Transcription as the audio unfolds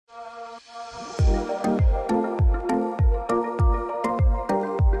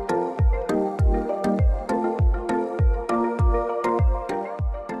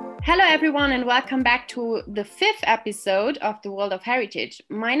everyone, and welcome back to the fifth episode of the World of Heritage.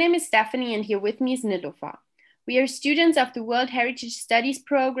 My name is Stephanie, and here with me is Nilofa. We are students of the World Heritage Studies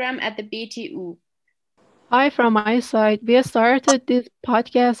program at the BTU. Hi, from my side. We have started this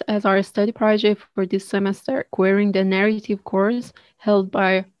podcast as our study project for this semester, querying the narrative course held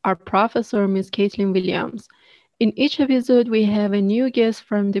by our professor, Ms. Caitlin Williams. In each episode, we have a new guest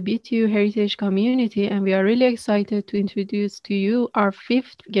from the BTU Heritage community, and we are really excited to introduce to you our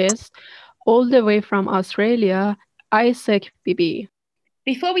fifth guest, all the way from Australia, Isaac Bibi.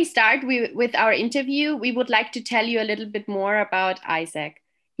 Before we start with our interview, we would like to tell you a little bit more about Isaac.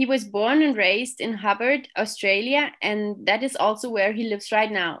 He was born and raised in Hubbard, Australia, and that is also where he lives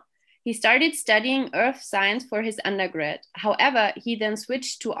right now. He started studying earth science for his undergrad. However, he then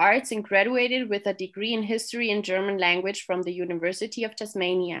switched to arts and graduated with a degree in history and German language from the University of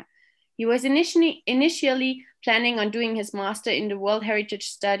Tasmania. He was initially planning on doing his master in the World Heritage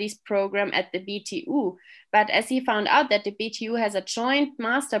Studies program at the BTU, but as he found out that the BTU has a joint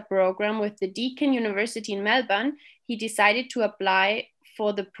master program with the Deakin University in Melbourne, he decided to apply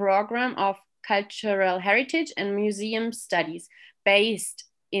for the program of Cultural Heritage and Museum Studies based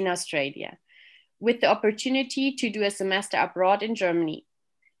in Australia, with the opportunity to do a semester abroad in Germany.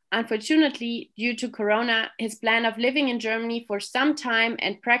 Unfortunately, due to Corona, his plan of living in Germany for some time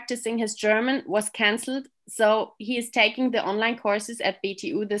and practicing his German was cancelled, so he is taking the online courses at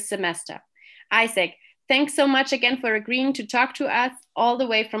BTU this semester. Isaac, thanks so much again for agreeing to talk to us all the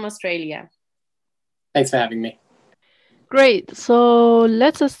way from Australia. Thanks for having me. Great. So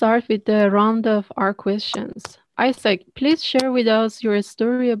let's start with the round of our questions. Isaac, please share with us your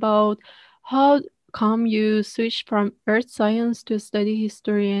story about how come you switched from earth science to study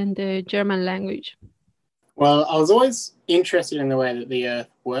history and the German language? Well, I was always interested in the way that the Earth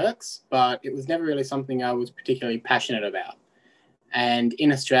works, but it was never really something I was particularly passionate about. And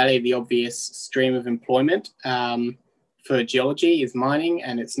in Australia, the obvious stream of employment for geology is mining,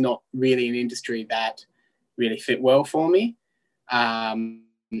 and it's not really an industry that really fit well for me.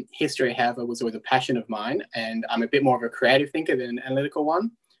 History, however, was always a passion of mine, and I'm a bit more of a creative thinker than an analytical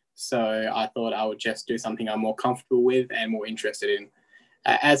one. So I thought I would just do something I'm more comfortable with and more interested in.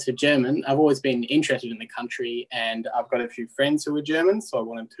 As for German, I've always been interested in the country, and I've got a few friends who are German, so I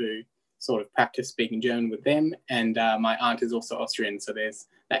wanted to sort of practice speaking German with them. And my aunt is also Austrian, so there's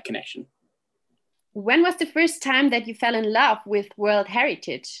that connection. When was the first time that you fell in love with World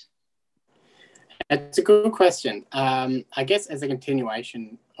Heritage? It's a good question. I guess as a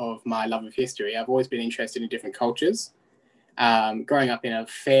continuation of my love of history, I've always been interested in different cultures. Growing up in a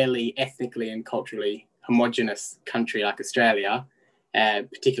fairly ethnically and culturally homogenous country like Australia,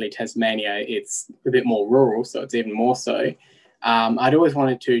 particularly Tasmania, it's a bit more rural, so it's even more so. I'd always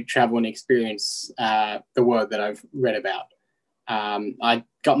wanted to travel and experience the world that I've read about. I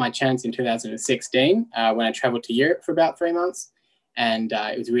got my chance in 2016 when I travelled to Europe for about 3 months, and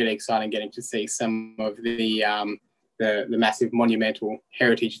it was really exciting getting to see some of the massive monumental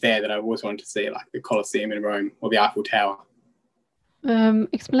heritage there that I always wanted to see, like the Colosseum in Rome or the Eiffel Tower.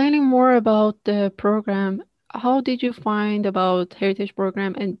 Explaining more about the program, how did you find about Heritage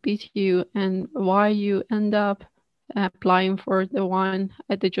Program and BTU, and why you end up applying for the one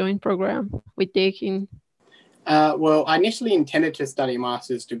at the joint program with Deakin? Well, I initially intended to study a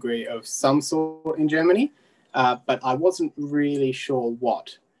master's degree of some sort in Germany, but I wasn't really sure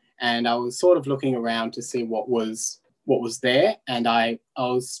what. And I was sort of looking around to see what was there, and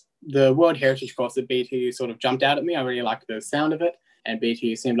the World Heritage course at BTU sort of jumped out at me. I really liked the sound of it, and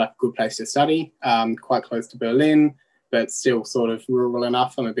BTU seemed like a good place to study, quite close to Berlin, but still sort of rural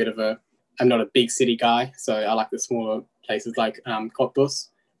enough. I'm not a big city guy, so I like the smaller places like Cottbus.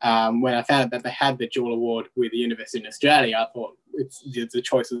 When I found out that they had the dual award with the university in Australia, I thought the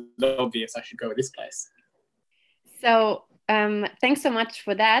choice was obvious. I should go with this place. So thanks so much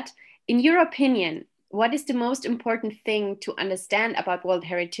for that. In your opinion, what is the most important thing to understand about World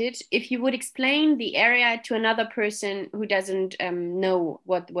Heritage if you would explain the area to another person who doesn't know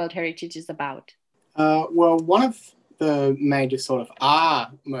what World Heritage is about? Well, one of the major sort of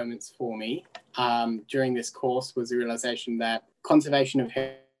moments for me during this course was the realization that conservation of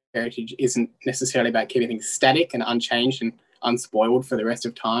heritage isn't necessarily about keeping things static and unchanged and unspoiled for the rest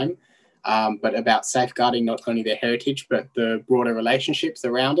of time, but about safeguarding not only their heritage, but the broader relationships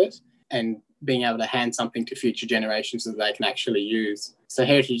around it, and being able to hand something to future generations that they can actually use. So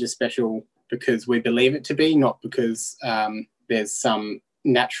heritage is special because we believe it to be, not because there's some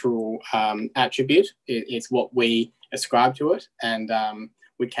natural attribute. It's what we ascribe to it, and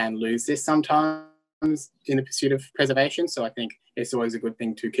we can lose this sometimes in the pursuit of preservation. So I think it's always a good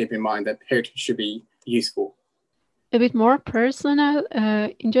thing to keep in mind that heritage should be useful. A bit more personal,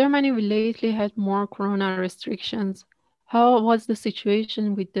 in Germany, we lately had more corona restrictions. How was the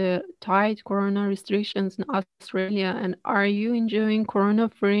situation with the tight corona restrictions in Australia? And are you enjoying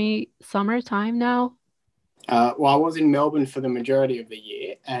corona-free summertime now? Well, I was in Melbourne for the majority of the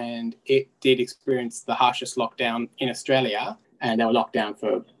year, and it did experience the harshest lockdown in Australia. And they were locked down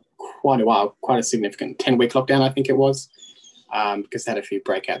for quite a while, quite a significant 10-week lockdown, I think it was, because they had a few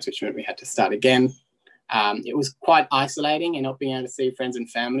breakouts, which meant we had to start again. It was quite isolating, and not being able to see friends and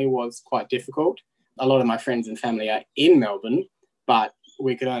family was quite difficult. A lot of my friends and family are in Melbourne, but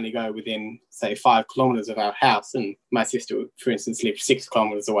we could only go within, say, 5 kilometres of our house. And my sister, for instance, lived 6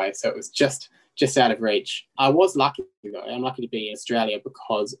 kilometres away. So it was just out of reach. I was lucky, though. I'm lucky to be in Australia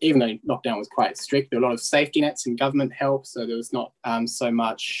because even though lockdown was quite strict, there were a lot of safety nets and government help. So there was not so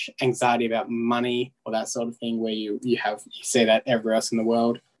much anxiety about money or that sort of thing where you see that everywhere else in the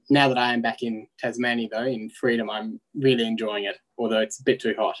world. Now that I am back in Tasmania, though, in freedom, I'm really enjoying it, although it's a bit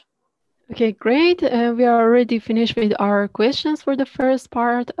too hot. Okay, great. We are already finished with our questions for the first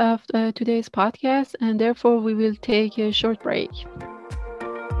part of today's podcast, and therefore we will take a short break.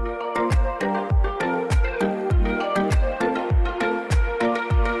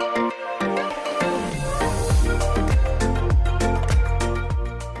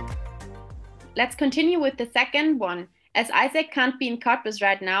 Let's continue with the second one. As Isaac can't be in Cottbus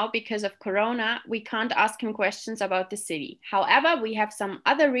right now because of Corona, we can't ask him questions about the city. However, we have some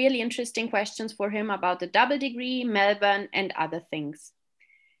other really interesting questions for him about the double degree, Melbourne, and other things.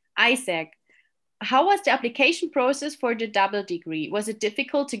 Isaac, how was the application process for the double degree? Was it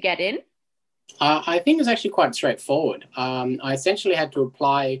difficult to get in? I think it was actually quite straightforward. I essentially had to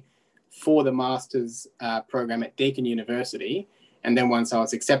apply for the master's program at Deakin University. And then once I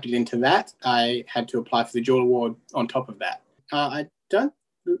was accepted into that, I had to apply for the dual award on top of that. I don't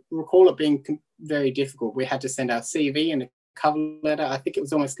recall it being very difficult. We had to send our CV and a cover letter. I think it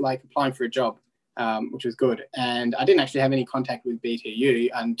was almost like applying for a job, which was good. And I didn't actually have any contact with BTU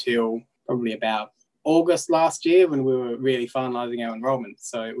until probably about August last year when we were really finalising our enrolment.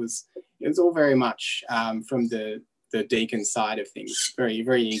 So it was all very much from the Deakin side of things, very,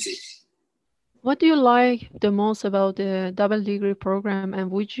 very easy. What do you like the most about the double degree program,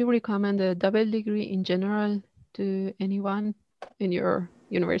 and would you recommend the double degree in general to anyone in your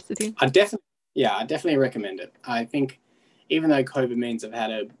university? I definitely recommend it. I think even though COVID means I've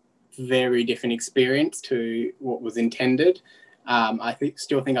had a very different experience to what was intended, I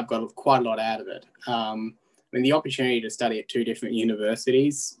still think I've got quite a lot out of it. The opportunity to study at 2 different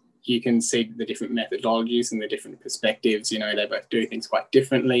universities, you can see the different methodologies and the different perspectives. They both do things quite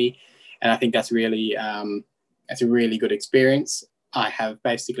differently. And I think that's a really good experience. I have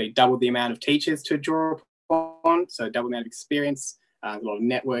basically doubled the amount of teachers to draw upon, so double the amount of experience, a lot of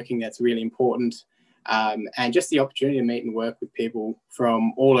networking that's really important, and just the opportunity to meet and work with people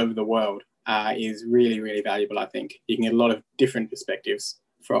from all over the world is really, really valuable, I think. You can get a lot of different perspectives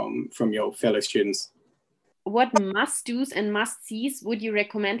from your fellow students. What must-dos and must-sees would you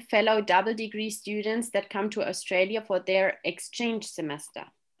recommend fellow double degree students that come to Australia for their exchange semester?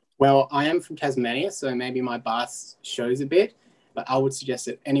 Well, I am from Tasmania, so maybe my bias shows a bit, but I would suggest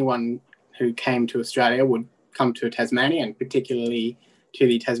that anyone who came to Australia would come to Tasmania, and particularly to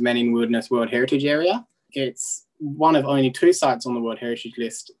the Tasmanian Wilderness World Heritage Area. It's one of only 2 sites on the World Heritage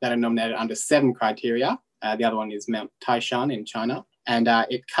List that are nominated under 7 criteria. The other one is Mount Taishan in China, and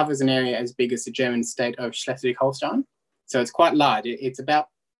it covers an area as big as the German state of Schleswig-Holstein. So it's quite large. It's about,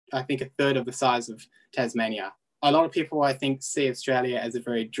 I think, 1/3 of the size of Tasmania. A lot of people, I think, see Australia as a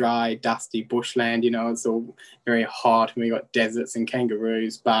very dry, dusty bushland. It's all very hot and we've got deserts and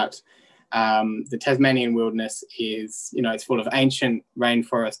kangaroos. But the Tasmanian wilderness is, it's full of ancient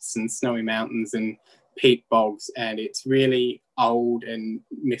rainforests and snowy mountains and peat bogs. And it's really old and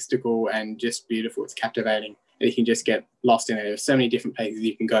mystical and just beautiful. It's captivating. And you can just get lost in it. There's so many different places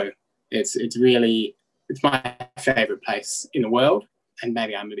you can go. It's my favourite place in the world. And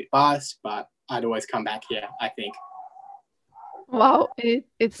maybe I'm a bit biased, but I'd always come back here, I think. Wow,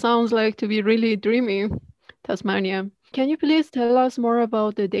 it sounds like to be really dreamy, Tasmania. Can you please tell us more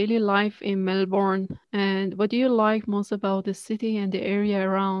about the daily life in Melbourne, and what do you like most about the city and the area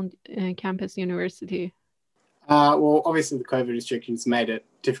around Campus University? Well, obviously the COVID restrictions made it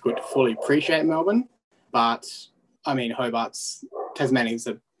difficult to fully appreciate Melbourne, but Tasmania is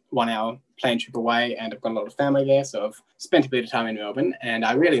a 1-hour plane trip away, and I've got a lot of family there, so I've spent a bit of time in Melbourne, and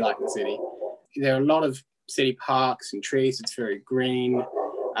I really like the city. There are a lot of city parks and trees. It's very green,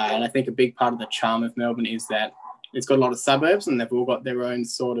 and I think a big part of the charm of Melbourne is that it's got a lot of suburbs, and they've all got their own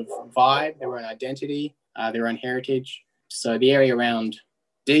sort of vibe, their own identity, their own heritage. So the area around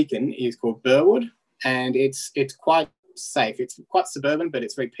Deakin is called Burwood, and it's quite safe. It's quite suburban, but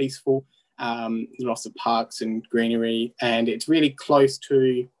it's very peaceful. Lots of parks and greenery, and it's really close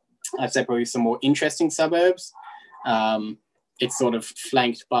to, I'd say, probably some more interesting suburbs. It's sort of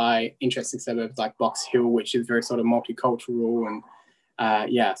flanked by interesting suburbs like Box Hill, which is very sort of multicultural, and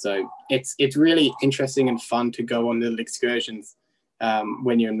so it's really interesting and fun to go on little excursions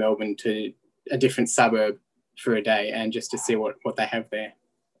when you're in Melbourne to a different suburb for a day and just to see what they have there.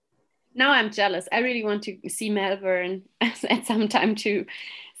 Now I'm jealous. I really want to see Melbourne at some time too.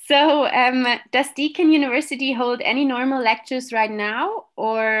 So does Deakin University hold any normal lectures right now,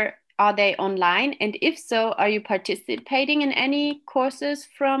 or are they online? And if so, are you participating in any courses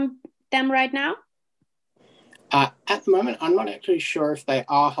from them right now? At the moment, I'm not actually sure if they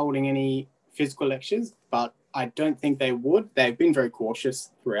are holding any physical lectures, but I don't think they would. They've been very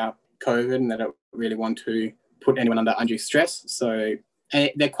cautious throughout COVID, and they don't really want to put anyone under undue stress. So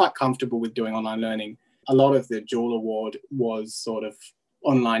they're quite comfortable with doing online learning. A lot of the Joule Award was sort of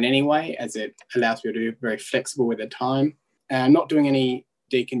online anyway, as it allows people to be very flexible with their time. I'm not doing any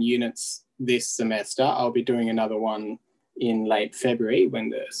Deakin units this semester. I'll be doing another one in late February when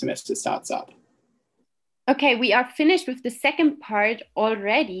the semester starts up. Okay, we are finished with the second part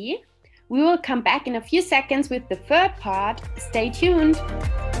already. We will come back in a few seconds with the third part. Stay tuned.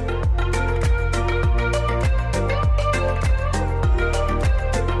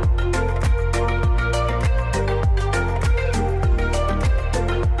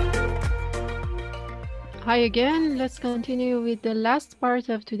 Hi again. Let's continue with the last part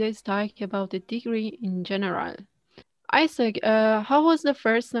of today's talk about the degree in general. Isaac, how was the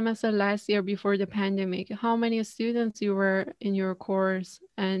first semester last year before the pandemic? How many students you were in your course?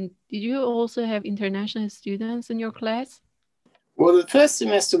 And did you also have international students in your class? Well, the first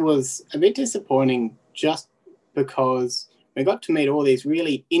semester was a bit disappointing just because we got to meet all these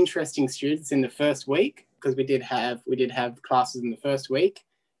really interesting students in the first week, because we did have classes in the first week.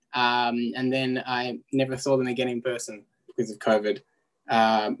 And then I never saw them again in person because of COVID.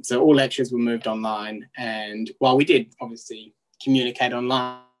 So all lectures were moved online, and while we did obviously communicate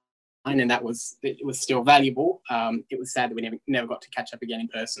online, and it was still valuable, it was sad that we never got to catch up again in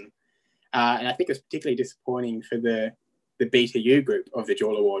person. And I think it was particularly disappointing for the BTU group of the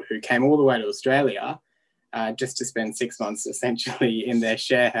Joule Award, who came all the way to Australia just to spend 6 months essentially in their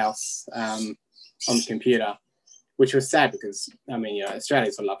share house on the computer, which was sad because, I mean,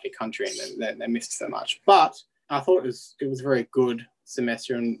 Australia's a lovely country and they missed so much. But I thought it was a very good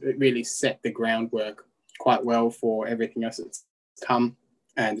semester, and it really set the groundwork quite well for everything else that's come.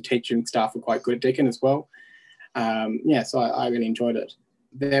 And the teaching staff were quite good at Deakin as well. So I really enjoyed it.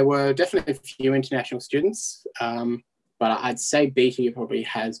 There were definitely a few international students, but I'd say BTU probably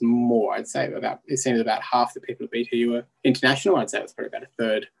has more. I'd say it seems about half the people at BTU are international. I'd say it was probably about a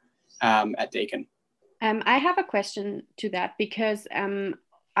third at Deakin. I have a question to that, because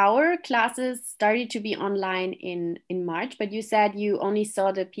our classes started to be online in March, but you said you only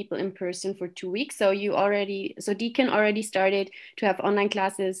saw the people in person for 2 weeks. So Deakin already started to have online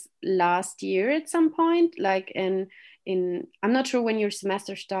classes last year at some point, like in I'm not sure when your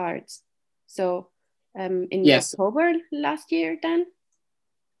semester starts. So yes. October last year then?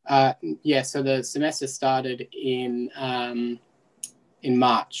 So the semester started in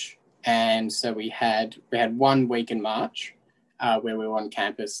March. And so we had 1 week in March where we were on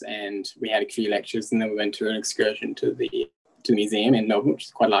campus, and we had a few lectures, and then we went to an excursion to the museum in Melbourne, which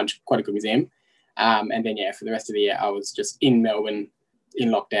is quite a good museum. And then for the rest of the year, I was just in Melbourne in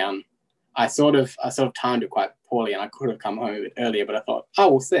lockdown. I sort of timed it quite poorly, and I could have come home a bit earlier, but I thought,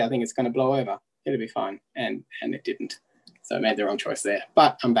 we'll see. I think it's going to blow over. It'll be fine, and it didn't. So I made the wrong choice there.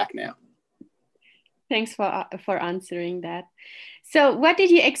 But I'm back now. Thanks for answering that. So what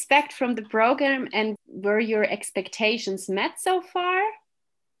did you expect from the program, and were your expectations met so far?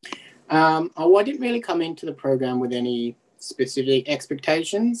 I didn't really come into the program with any specific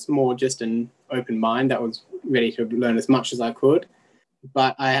expectations, more just an open mind that was ready to learn as much as I could.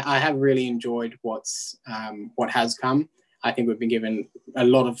 But I have really enjoyed what has come. I think we've been given a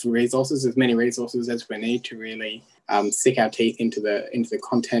lot of resources, as many resources as we need to really sink our teeth into the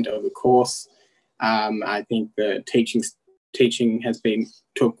content of the course. I think the teaching has been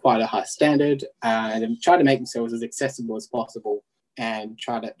to quite a high standard, and they've tried to make themselves as accessible as possible and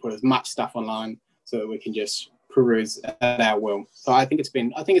try to put as much stuff online so that we can just peruse at our will. So I think it's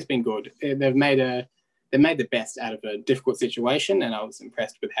been good. They've made the best out of a difficult situation, and I was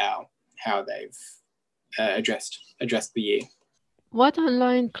impressed with how they've addressed the year. What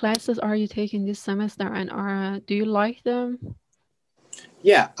online classes are you taking this semester, and do you like them?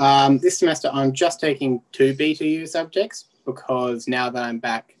 Yeah, this semester I'm just taking 2 BTU subjects, because now that I'm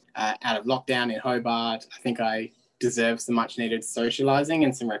back out of lockdown in Hobart. I think I deserve some much needed socialising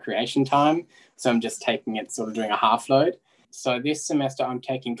and some recreation time. So I'm just taking it, sort of doing a half load. So this semester I'm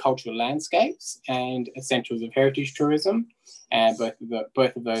taking cultural landscapes and essentials of heritage tourism. And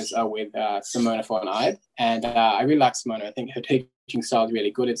both of those are with Simona von Eyb. And I really like Simona. I think her teaching style is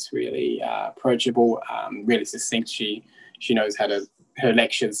really good. It's really approachable, really succinct. She knows how to, her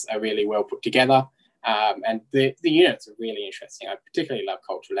lectures are really well put together. And the units are really interesting. I particularly love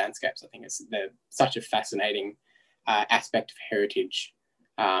cultural landscapes. I think they're such a fascinating aspect of heritage.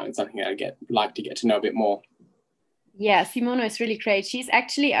 It's something that I'd like to get to know a bit more. Yeah, Simona is really great. She's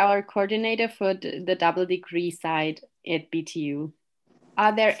actually our coordinator for the double degree side at BTU.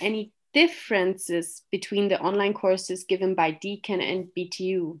 Are there any differences between the online courses given by Deakin and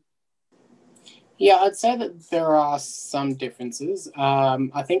BTU? Yeah, I'd say that there are some differences.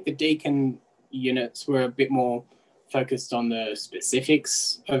 I think the Deakin units were a bit more focused on the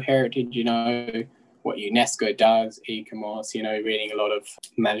specifics of heritage, what UNESCO does, ECOMOS, reading a lot of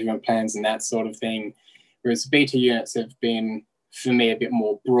management plans and that sort of thing. Whereas beta units have been, for me, a bit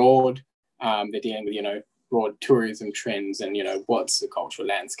more broad. They're dealing with, broad tourism trends and, what's the cultural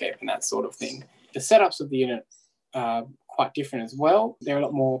landscape and that sort of thing. The setups of the unit are quite different as well. There are a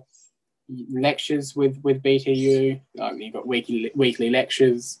lot more lectures with BTU. You've got weekly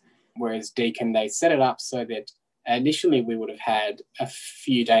lectures, whereas Deakin, they set it up so that initially we would have had a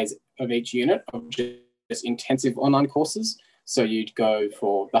few days of each unit of just intensive online courses. So you'd go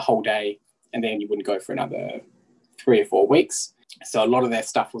for the whole day and then you wouldn't go for another 3 or 4 weeks. So a lot of their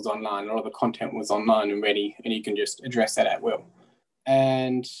stuff was online, a lot of the content was online and ready, and you can just address that at will.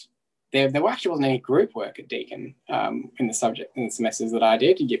 And there actually wasn't any group work at Deakin in the semesters that I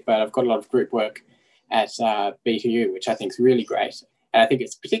did, but I've got a lot of group work at BTU, which I think is really great. And I think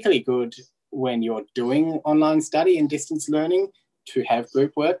it's particularly good when you're doing online study and distance learning to have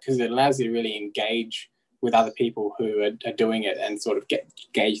group work, because it allows you to really engage with other people who are doing it and sort of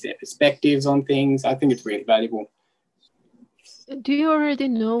gauge their perspectives on things. I think it's really valuable. Do you already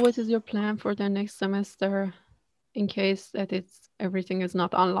know what is your plan for the next semester in case that everything is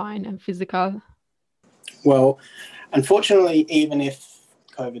not online and physical? Well, unfortunately, even if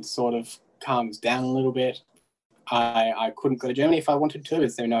COVID sort of calms down a little bit, I couldn't go to Germany if I wanted to,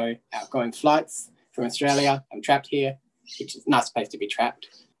 as there are no outgoing flights from Australia. I'm trapped here, which is a nice place to be trapped.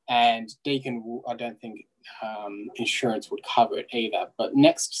 And Deakin, I don't think insurance would cover it either. But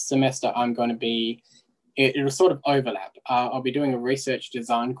next semester, I'm going to be, it'll sort of overlap. I'll be doing a research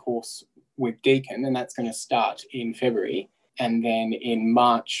design course with Deakin, and that's going to start in February. And then in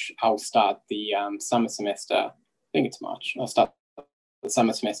March, I'll start the summer semester. I think it's March. I'll start the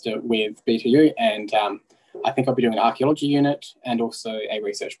summer semester with BTU, and I think I'll be doing an archaeology unit and also a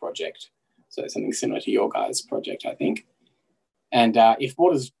research project. So something similar to your guys' project, I think. And if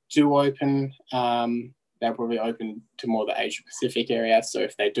borders do open, they'll probably open to more the Asia Pacific area. So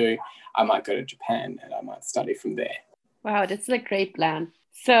if they do, I might go to Japan and I might study from there. Wow, that's a great plan.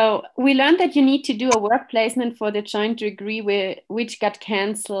 So we learned that you need to do a work placement for the joint degree which got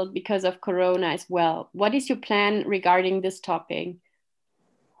cancelled because of Corona as well. What is your plan regarding this topic?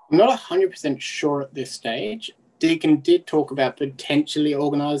 I'm not 100% sure at this stage. Deakin did talk about potentially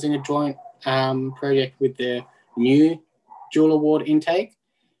organising a joint project with the new dual award intake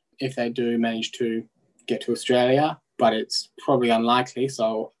if they do manage to get to Australia, but it's probably unlikely,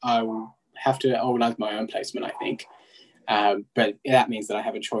 so I will have to organise my own placement, I think. But that means that I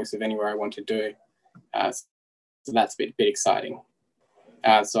have a choice of anywhere I want to do. So that's a bit exciting.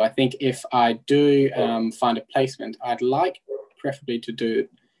 So I think if I do find a placement, I'd like preferably to do it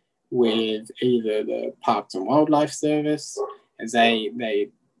with either the Parks and Wildlife Service, as they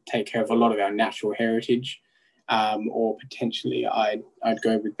take care of a lot of our natural heritage, or potentially I'd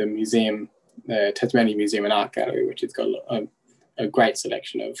go with the museum, the Tasmania Museum and Art Gallery, which has got a great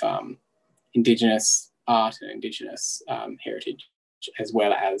selection of Indigenous art and Indigenous heritage, as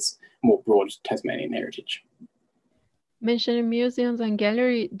well as more broad Tasmanian heritage. Mentioning museums and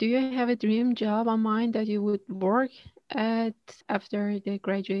gallery, do you have a dream job on mind that you would work at after the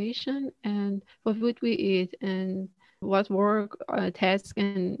graduation? And what would be it? And what work, tasks,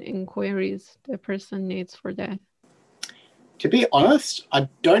 and inquiries the person needs for that? To be honest, I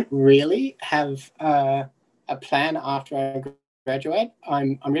don't really have a plan after I graduate.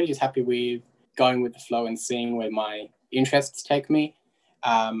 I'm really just happy with going with the flow and seeing where my interests take me.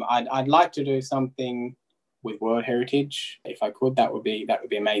 I'd like to do something with World Heritage if I could. That would be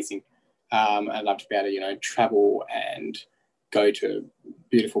amazing. I'd love to be able to travel and go to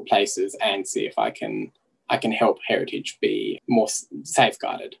beautiful places and see if I can help heritage be more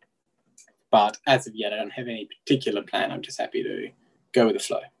safeguarded. But as of yet, I don't have any particular plan. I'm just happy to go with the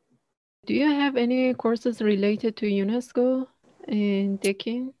flow. Do you have any courses related to UNESCO in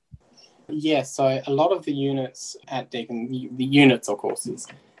Deakin? Yes, so a lot of the units at Deakin, the units or courses,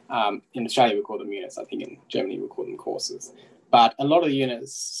 in Australia we call them units, I think in Germany we call them courses, but a lot of the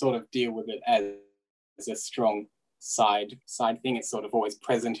units sort of deal with it as a strong side thing. It's sort of always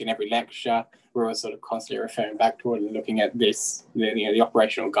present in every lecture. We're always sort of constantly referring back to it and looking at this, the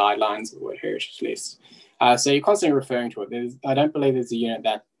operational guidelines of the World Heritage List. So you're constantly referring to it. I don't believe there's a unit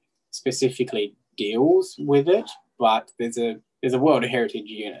that specifically deals with it, but there's a World Heritage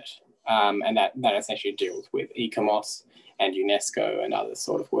unit. And that essentially deals with ICOMOS and UNESCO and other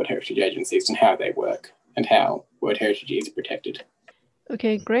sort of World Heritage agencies and how they work and how World Heritage is protected.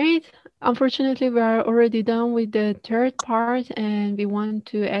 Okay, great. Unfortunately, we are already done with the third part and we want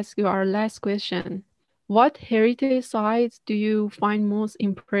to ask you our last question. What heritage sites do you find most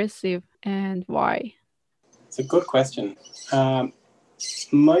impressive and why? It's a good question.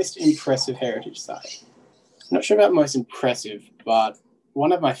 Most impressive heritage site. I'm not sure about most impressive, but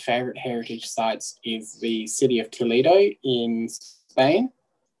one of my favorite heritage sites is the city of Toledo in Spain.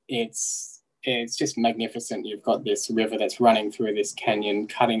 It's just magnificent. You've got this river that's running through this canyon,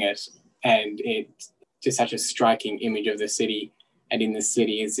 cutting it, and it's just such a striking image of the city. And in the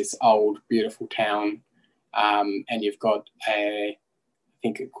city is this old, beautiful town. And you've got I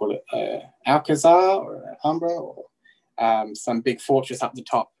think you call it Alcazar or Alhambra, or some big fortress up the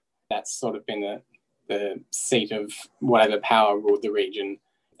top. That's sort of been the seat of whatever power ruled the region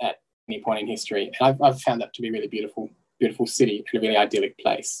at any point in history. And I've found that to be a really beautiful city and a really idyllic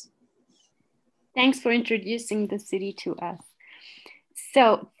place. Thanks for introducing the city to us.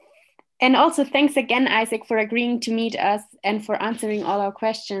 So, and also thanks again, Isaac, for agreeing to meet us and for answering all our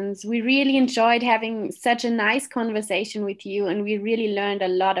questions. We really enjoyed having such a nice conversation with you, and we really learned a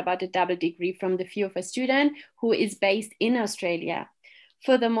lot about the double degree from the view of a student who is based in Australia.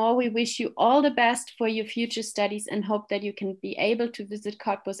 Furthermore, we wish you all the best for your future studies and hope that you can be able to visit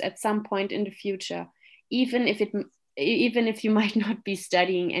Cottbus at some point in the future, even if you might not be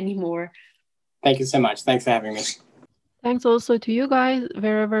studying anymore. Thank you so much. Thanks for having me. Thanks also to you guys,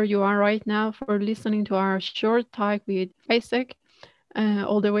 wherever you are right now, for listening to our short talk with Isaac,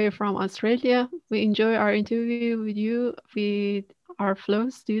 all the way from Australia. We enjoy our interview with you, with our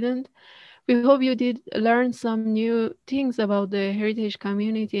FLOW student. We hope you did learn some new things about the heritage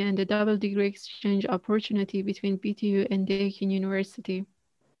community and the double degree exchange opportunity between BTU and Deakin University.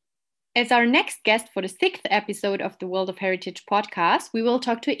 As our next guest for the 6th episode of the World of Heritage podcast, we will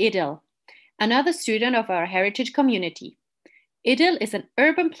talk to Idil, another student of our heritage community. Idil is an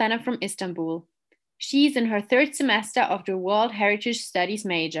urban planner from Istanbul. She is in her 3rd semester of the World Heritage Studies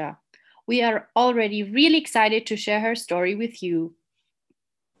major. We are already really excited to share her story with you.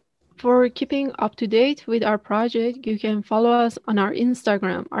 For keeping up to date with our project, you can follow us on our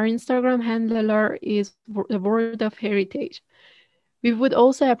Instagram. Our Instagram handler is the World of Heritage. We would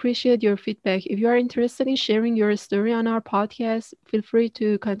also appreciate your feedback. If you are interested in sharing your story on our podcast, feel free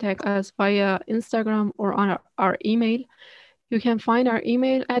to contact us via Instagram or on our email. You can find our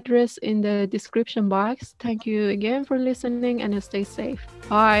email address in the description box. Thank you again for listening and stay safe.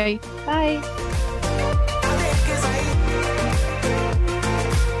 Bye. Bye.